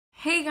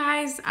Hey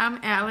guys, I'm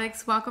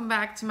Alex. Welcome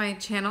back to my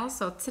channel.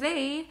 So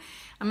today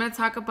I'm going to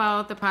talk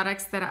about the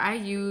products that I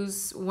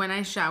use when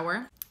I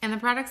shower and the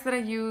products that I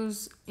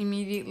use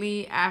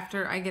immediately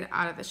after I get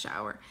out of the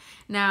shower.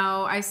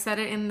 Now, I said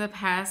it in the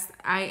past,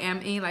 I am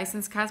a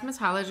licensed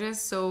cosmetologist,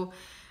 so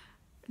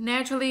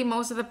naturally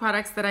most of the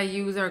products that I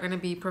use are going to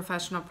be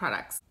professional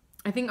products.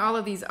 I think all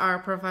of these are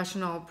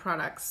professional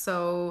products,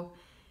 so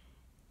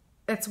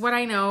it's what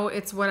I know,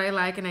 it's what I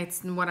like, and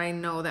it's what I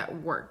know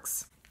that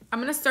works. I'm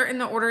going to start in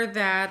the order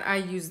that I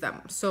use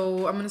them.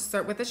 So I'm going to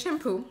start with the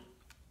shampoo.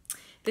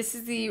 This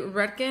is the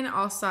Redken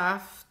All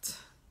Soft.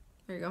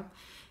 There you go.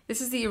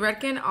 This is the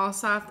Redken All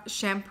Soft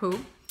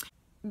shampoo.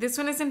 This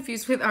one is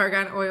infused with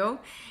argan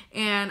oil,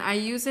 and I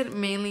use it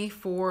mainly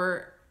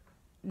for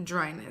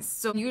dryness.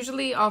 So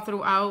usually all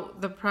throughout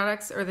the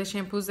products or the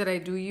shampoos that I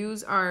do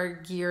use are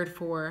geared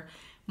for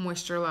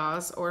moisture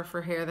loss or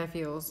for hair that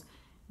feels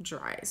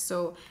dry.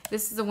 So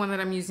this is the one that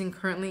I'm using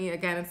currently.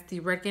 Again, it's the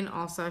Redken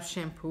All Soft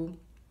shampoo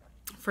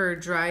for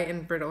dry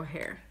and brittle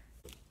hair.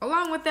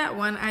 Along with that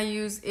one, I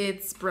use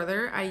its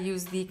brother. I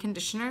use the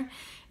conditioner,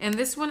 and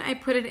this one I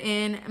put it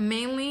in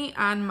mainly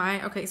on my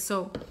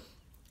so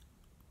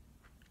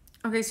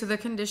the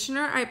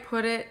conditioner, I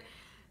put it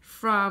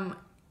from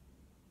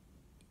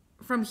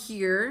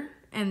here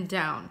and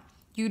down.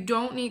 You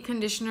don't need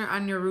conditioner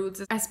on your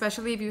roots,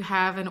 especially if you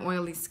have an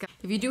oily scalp.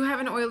 If you do have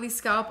an oily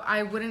scalp,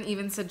 I wouldn't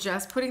even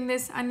suggest putting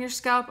this on your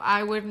scalp.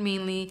 I would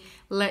mainly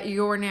let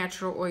your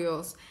natural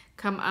oils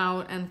come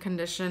out and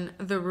condition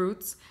the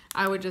roots.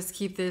 I would just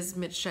keep this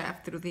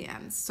mid-shaft through the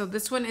ends. So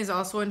this one is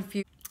also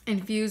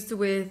infused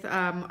with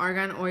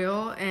argan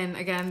oil, and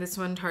again, this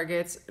one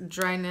targets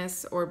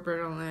dryness or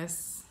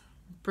brittleness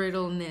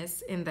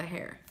in the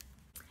hair.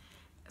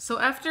 So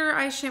after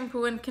I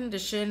shampoo and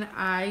condition,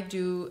 I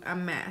do a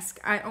mask.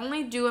 I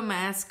only do a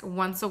mask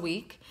once a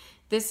week.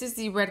 This is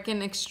the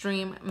Redken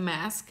Extreme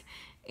Mask,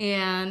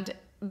 and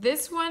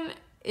this one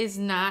is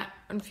not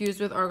infused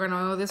with argan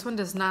oil. This one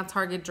does not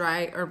target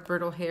dry or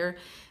brittle hair.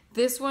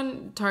 This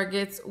one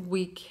targets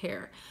weak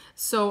hair.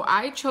 So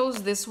I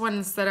chose this one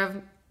instead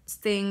of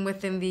staying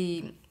within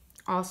the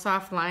All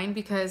Soft line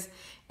because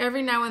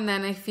every now and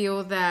then I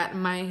feel that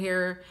my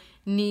hair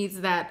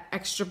needs that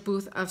extra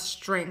boost of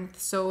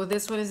strength. So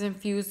this one is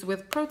infused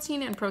with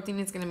protein, and protein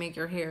is going to make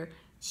your hair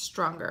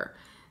stronger,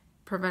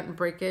 prevent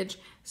breakage.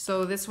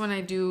 So this one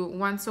I do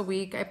once a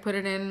week. I put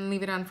it in,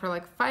 leave it on for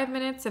like 5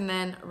 minutes, and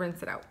then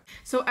rinse it out.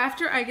 So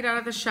after I get out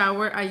of the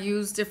shower, I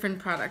use different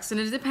products, and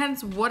it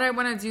depends what I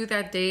want to do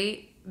that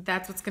day.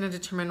 That's what's going to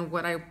determine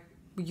what I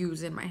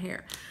use in my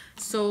hair.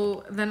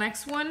 So the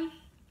next one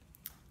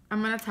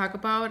I'm going to talk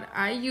about,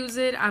 I use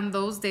it on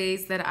those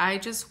days that I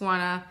just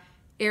want to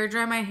air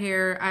dry my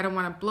hair. I don't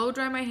want to blow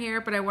dry my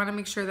hair, but I want to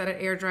make sure that it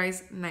air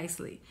dries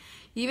nicely.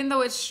 Even though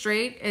it's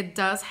straight, it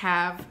does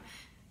have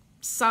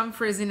some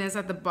frizziness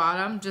at the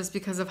bottom just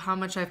because of how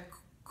much I've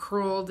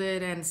curled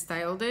it and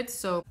styled it,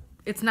 so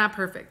it's not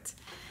perfect.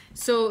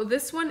 So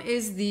this one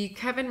is the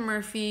Kevin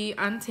Murphy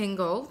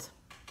Untangled,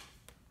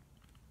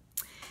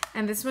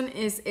 and this one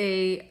is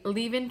a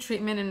leave-in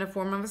treatment in the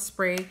form of a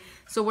spray.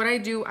 So what I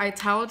do, I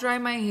towel dry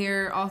my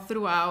hair all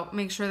throughout,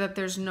 make sure that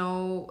there's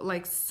no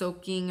like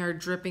soaking or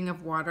dripping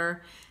of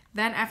water.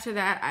 Then after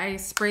that, I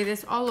spray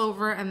this all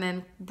over and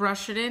then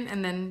brush it in,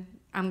 and then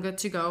I'm good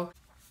to go.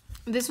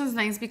 This one's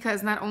nice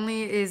because not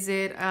only is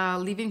it a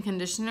leave-in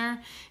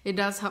conditioner, it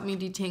does help me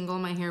detangle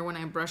my hair when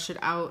I brush it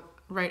out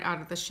right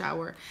out of the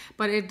shower,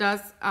 but it does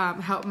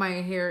help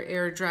my hair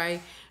air dry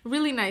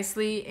really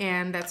nicely,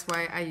 and that's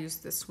why I use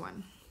this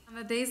one. On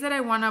the days that I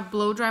want to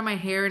blow dry my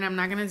hair and I'm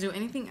not going to do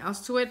anything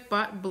else to it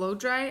but blow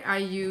dry, I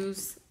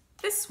use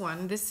this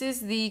one. This is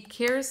the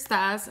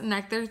Kerastase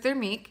Nectar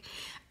Thermique.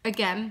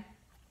 Again,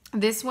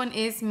 this one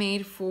is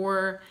made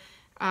for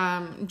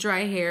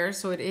dry hair,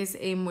 so it is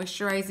a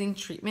moisturizing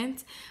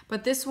treatment,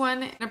 but this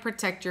one to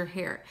protect your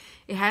hair.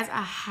 It has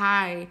a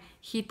high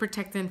heat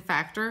protectant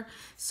factor,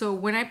 so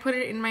when I put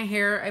it in my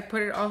hair, I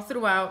put it all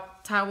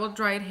throughout towel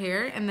dried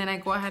hair, and then I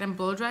go ahead and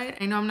blow dry it.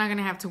 I know I'm not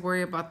gonna have to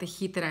worry about the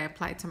heat that I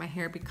apply to my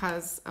hair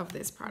because of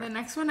this product. The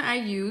next one I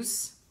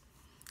use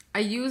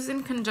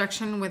in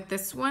conjunction with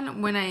this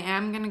one when I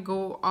am gonna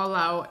go all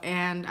out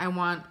and I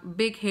want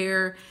big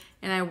hair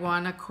and I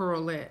want to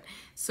curl it.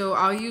 So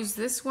I'll use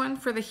this one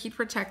for the heat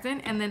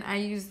protectant, and then I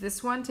use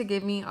this one to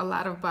give me a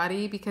lot of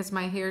body because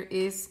my hair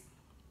is,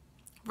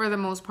 for the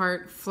most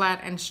part,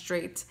 flat and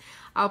straight.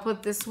 I'll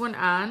put this one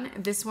on.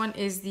 This one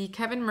is the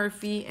Kevin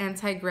Murphy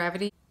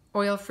Anti-Gravity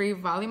Oil-Free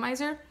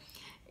Volumizer.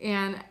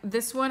 And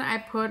this one I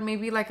put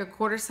maybe like a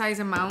quarter size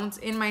amount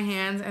in my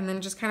hands and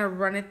then just kind of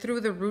run it through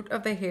the root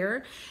of the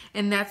hair.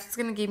 And that's what's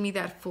going to give me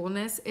that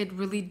fullness. It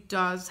really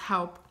does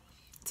help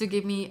to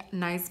give me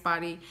nice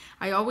body.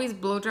 I always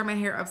blow dry my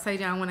hair upside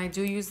down when I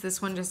do use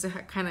this one just to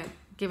kind of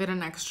give it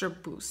an extra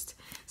boost.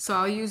 So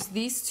I'll use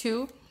these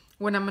two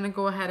when I'm going to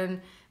go ahead and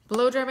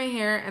blow dry my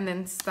hair and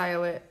then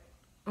style it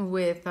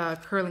with a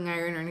curling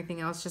iron or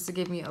anything else just to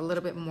give me a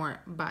little bit more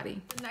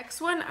body. The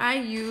next one I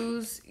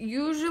use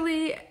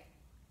usually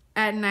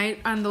at night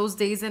on those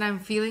days that I'm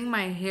feeling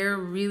my hair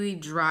really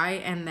dry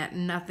and that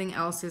nothing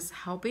else is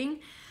helping,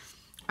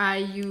 I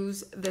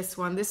use this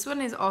one. This one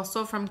is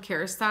also from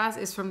Kerastase.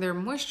 It's from their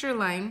moisture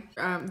line.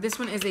 This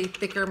one is a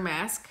thicker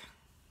mask.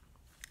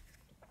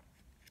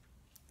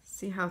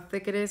 See how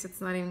thick it is?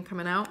 It's not even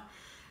coming out.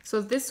 So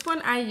this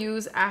one I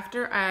use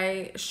after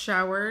I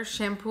shower,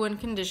 shampoo, and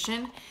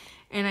condition.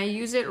 And I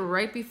use it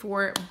right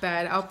before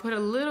bed. I'll put a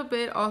little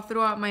bit all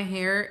throughout my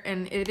hair,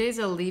 and it is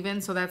a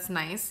leave-in, so that's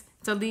nice.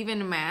 It's a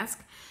leave-in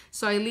mask.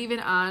 So I leave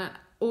it on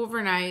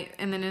overnight,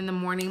 and then in the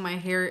morning my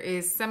hair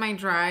is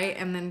semi-dry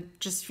and then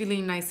just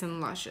feeling nice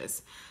and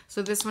luscious.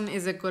 So this one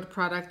is a good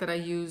product that I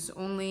use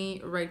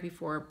only right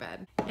before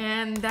bed.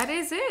 And that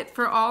is it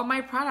for all my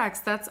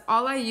products. That's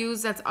all I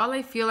use. That's all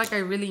I feel like I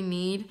really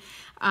need.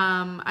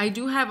 I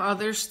do have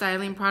other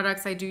styling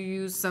products. I do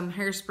use some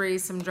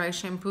hairsprays, some dry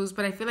shampoos,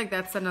 but I feel like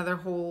that's another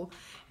whole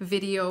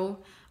video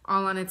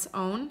all on its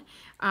own.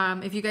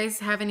 If you guys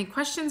have any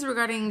questions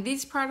regarding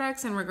these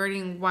products and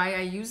regarding why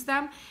I use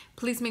them,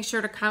 please make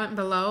sure to comment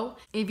below.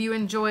 If you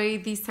enjoy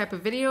these type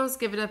of videos,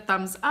 give it a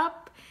thumbs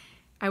up.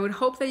 I would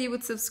hope that you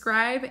would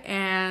subscribe,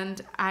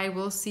 and I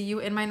will see you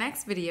in my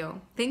next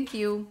video. Thank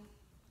you.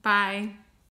 Bye.